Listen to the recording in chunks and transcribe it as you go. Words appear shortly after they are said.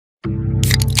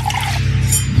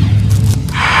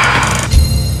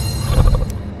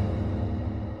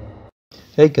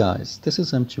Hey guys, this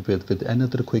is mjavedva with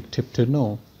another quick tip to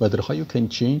know whether how you can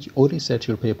change or reset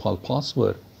your PayPal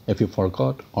password if you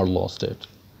forgot or lost it.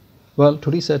 Well, to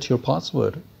reset your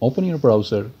password, open your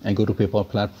browser and go to PayPal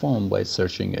platform by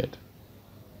searching it.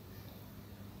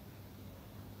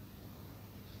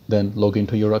 Then log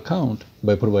into your account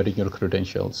by providing your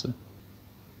credentials.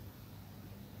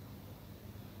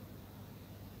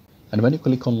 And when you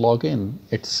click on login,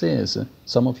 it says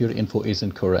some of your info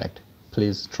isn't correct.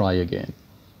 Please try again.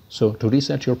 So to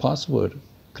reset your password,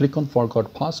 click on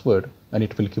Forgot Password and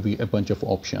it will give you a bunch of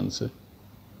options.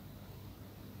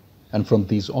 And from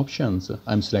these options,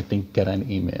 I'm selecting Get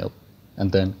an Email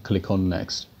and then click on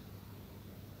Next.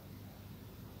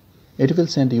 It will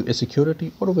send you a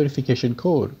security or verification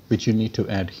code which you need to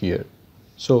add here.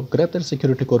 So grab that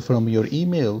security code from your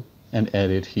email and add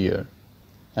it here.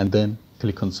 And then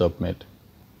click on Submit.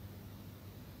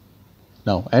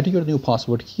 Now add your new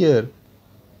password here.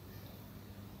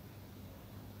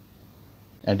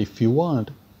 And if you want,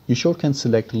 you sure can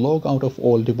select Log Out of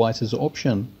All Devices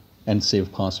option and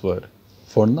save password.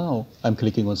 For now, I'm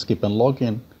clicking on Skip and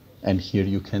Login, and here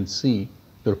you can see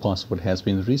your password has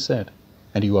been reset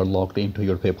and you are logged into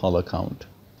your PayPal account.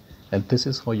 And this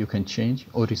is how you can change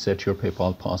or reset your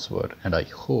PayPal password. And I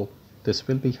hope this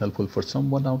will be helpful for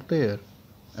someone out there.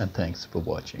 And thanks for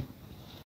watching.